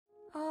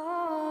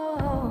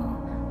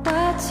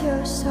What's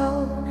your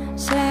soul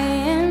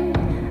saying?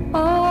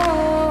 Oh.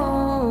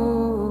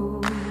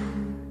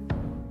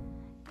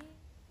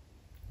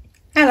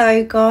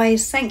 Hello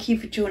guys, thank you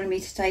for joining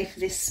me today for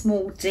this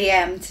small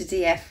DM to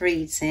DF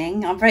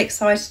reading. I'm very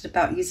excited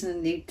about using a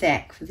new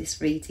deck for this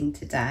reading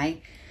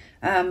today.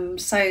 So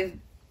I'm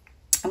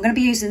going to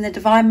be using the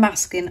Divine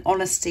Masculine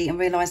Honesty and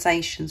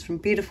Realizations from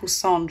beautiful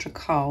Sandra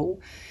Cole,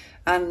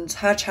 and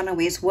her channel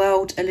is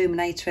World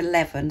Illuminator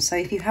 11. So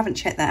if you haven't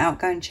checked that out,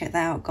 go and check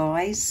that out,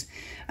 guys.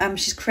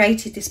 She's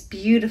created this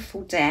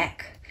beautiful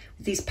deck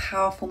with these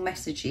powerful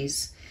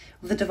messages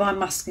of the Divine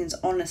Masculine's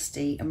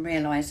honesty and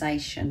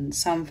realization.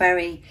 So I'm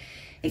very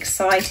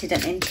excited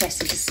and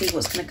interested to see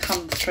what's going to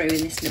come through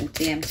in this little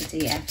DM to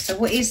DF. So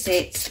what is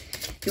it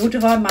your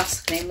Divine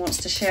Masculine wants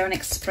to share and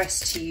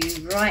express to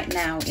you right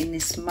now in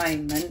this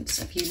moment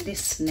of you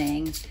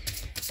listening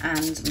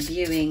and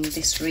viewing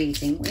this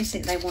reading? What is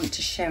it they want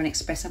to share and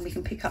express? And we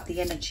can pick up the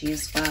energy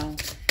as well,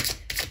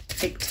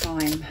 big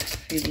time,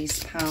 through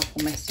these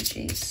powerful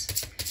messages.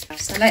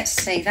 So let's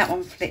see, that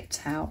one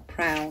flipped out,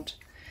 proud.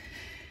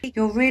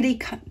 You've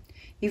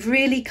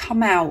really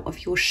come out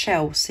of your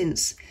shell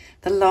since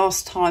the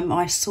last time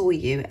I saw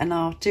you, and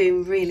are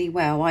doing really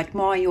well. I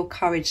admire your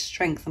courage,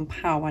 strength and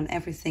power and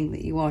everything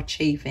that you are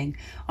achieving.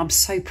 I'm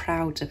so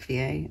proud of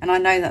you, and I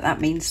know that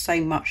that means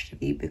so much to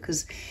you,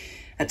 because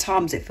at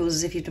times it feels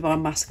as if your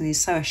Divine Masculine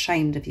is so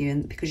ashamed of you,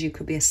 and because you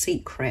could be a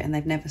secret and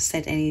they've never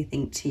said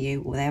anything to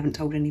you, or they haven't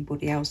told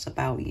anybody else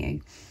about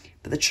you.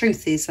 But the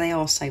truth is they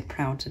are so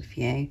proud of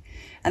you,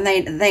 and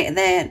they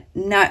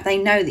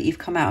know that you've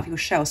come out of your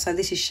shell. So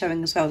this is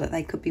showing as well that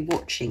they could be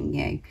watching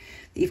you,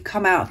 that you've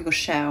come out of your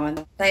shell,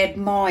 and they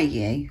admire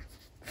you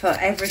for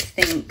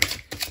everything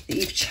that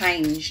you've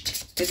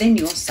changed within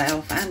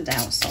yourself and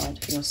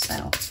outside of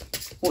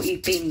yourself, what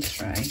you've been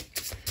through.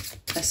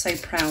 They're so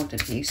proud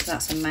of you, so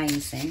that's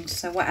amazing.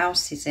 So what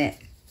else is it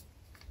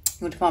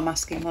your Divine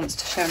Masculine wants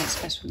to show and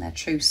express from their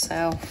true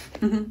self?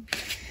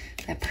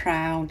 They're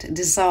proud.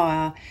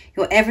 Desire.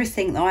 You're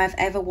everything that I have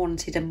ever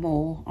wanted and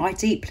more. I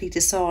deeply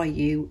desire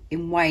you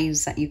in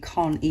ways that you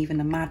can't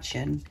even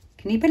imagine.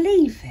 Can you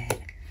believe it?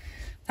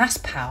 That's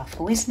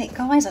powerful, isn't it,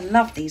 guys? I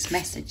love these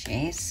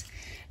messages.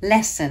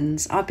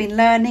 Lessons. I've been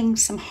learning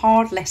some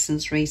hard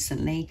lessons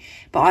recently,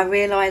 but I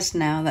realise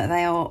now that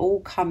they are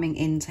all coming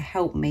in to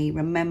help me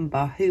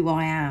remember who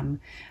I am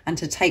and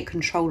to take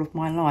control of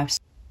my life,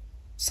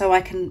 so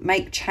I can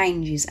make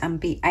changes and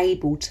be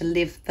able to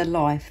live the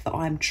life that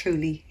I'm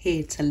truly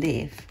here to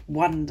live.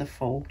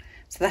 Wonderful.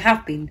 So they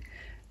have been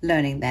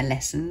learning their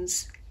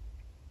lessons,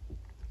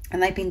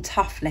 and they've been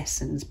tough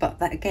lessons, but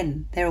that,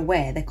 again, they're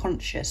aware, they're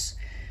conscious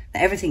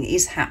that everything that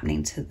is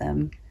happening to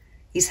them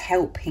is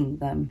helping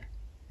them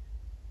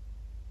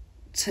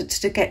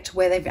to get to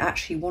where they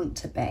actually want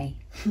to be.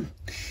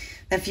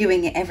 They're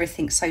viewing it,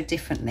 everything so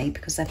differently,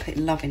 because they're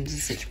putting love into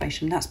the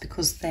situation. That's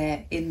because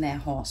they're in their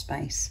heart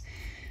space.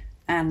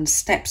 And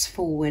steps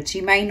forward.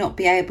 You may not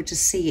be able to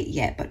see it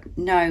yet, but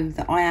know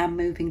that I am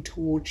moving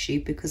towards you,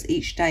 because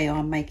each day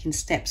I'm making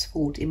steps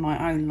forward in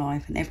my own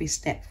life, and every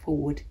step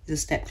forward is a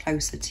step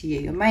closer to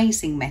you.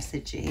 Amazing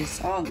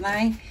messages, aren't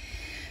they?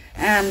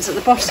 And at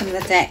the bottom of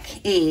the deck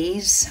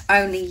is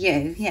only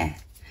you. Yeah.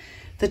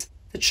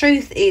 The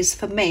truth is,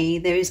 for me,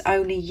 there is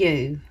only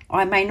you.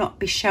 I may not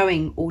be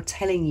showing or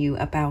telling you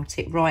about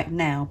it right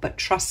now, but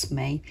trust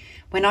me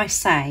when I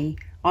say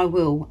I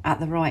will at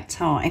the right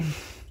time.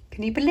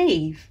 Can you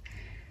believe?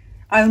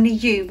 Only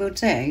you will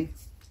do.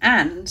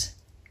 And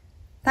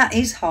that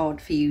is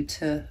hard for you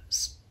to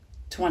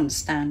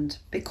understand,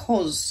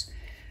 because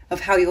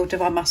of how your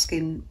Divine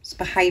Masculine's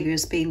behaviour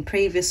has been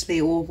previously,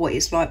 or what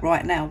it's like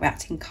right now,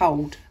 acting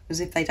cold,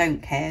 as if they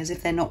don't care, as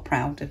if they're not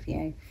proud of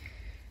you.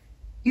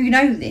 You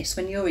know this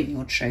when you're in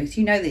your truth.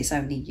 You know that it's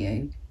only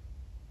you.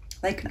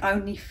 They can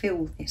only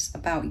feel this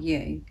about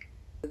you.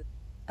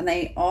 And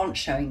they aren't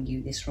showing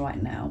you this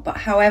right now, but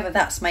however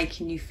that's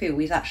making you feel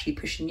is actually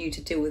pushing you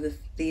to deal with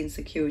the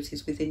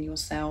insecurities within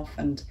yourself.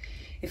 And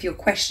if you're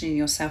questioning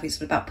yourself,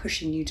 it's about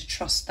pushing you to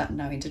trust that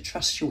knowing, to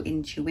trust your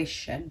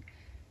intuition.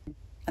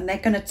 And they're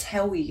going to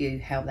tell you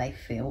how they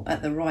feel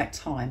at the right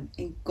time,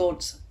 in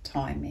God's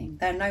timing.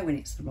 They'll know when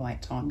it's the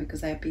right time,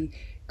 because they'll be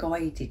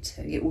guided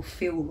to. It will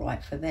feel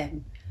right for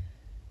them.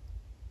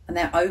 And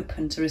they're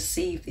open to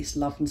receive this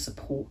love and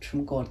support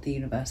from God, the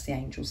universe, the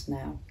angels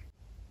now.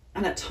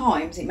 And at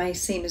times it may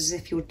seem as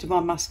if your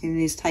Divine Masculine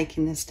is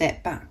taking a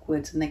step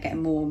backwards, and they're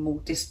getting more and more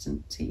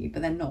distant to you,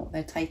 but they're not.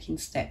 They're taking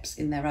steps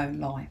in their own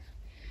life.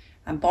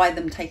 And by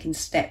them taking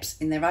steps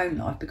in their own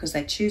life, because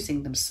they're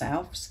choosing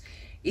themselves,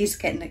 is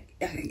getting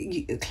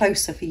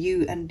closer for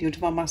you and your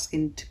Divine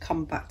Masculine to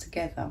come back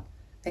together.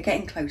 They're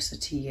getting closer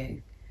to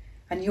you.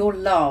 And your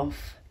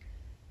love,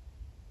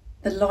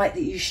 the light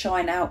that you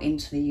shine out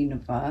into the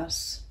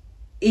universe,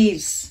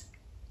 is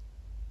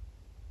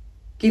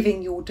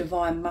giving your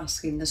Divine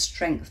Masculine the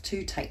strength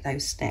to take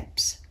those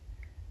steps,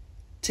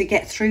 to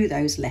get through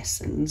those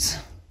lessons.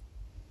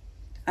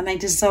 And they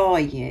desire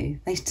you.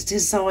 They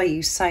desire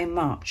you so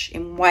much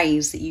in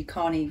ways that you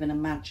can't even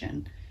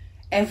imagine.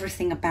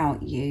 Everything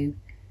about you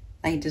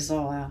they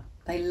desire.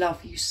 They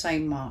love you so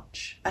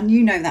much. And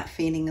you know that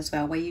feeling as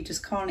well, where you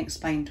just can't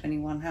explain to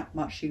anyone how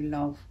much you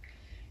love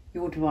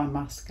your divine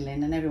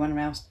masculine, and everyone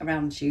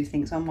around you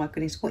thinks, oh my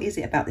goodness, what is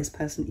it about this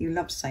person that you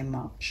love so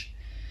much?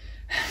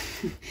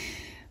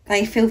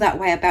 They feel that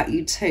way about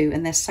you too,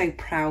 and they're so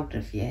proud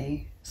of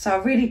you. So I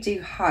really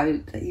do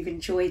hope that you've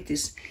enjoyed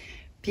this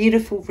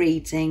beautiful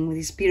reading with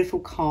these beautiful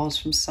cards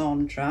from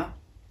Sandra.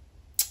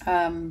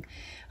 I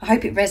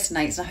hope it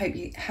resonates. I hope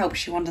it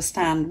helps you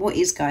understand what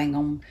is going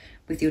on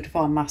with your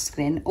divine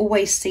masculine.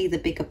 Always see the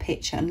bigger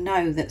picture and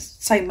know that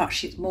so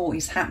much more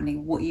is happening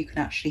than what you can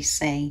actually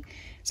see.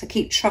 So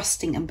keep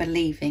trusting and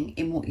believing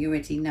in what you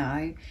already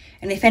know.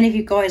 And if any of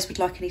you guys would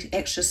like any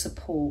extra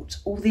support,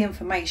 all the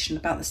information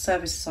about the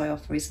services I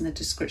offer is in the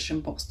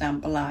description box down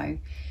below.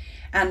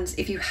 And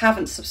if you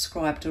haven't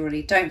subscribed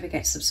already, don't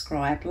forget to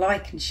subscribe,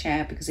 like and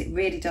share, because it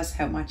really does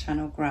help my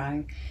channel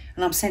grow.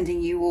 And I'm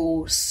sending you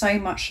all so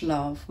much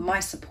love, my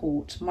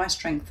support, my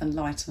strength and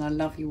light, and I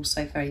love you all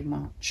so very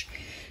much.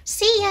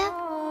 See ya!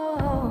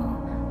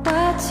 Oh,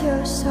 what's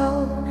your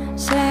soul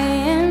saying?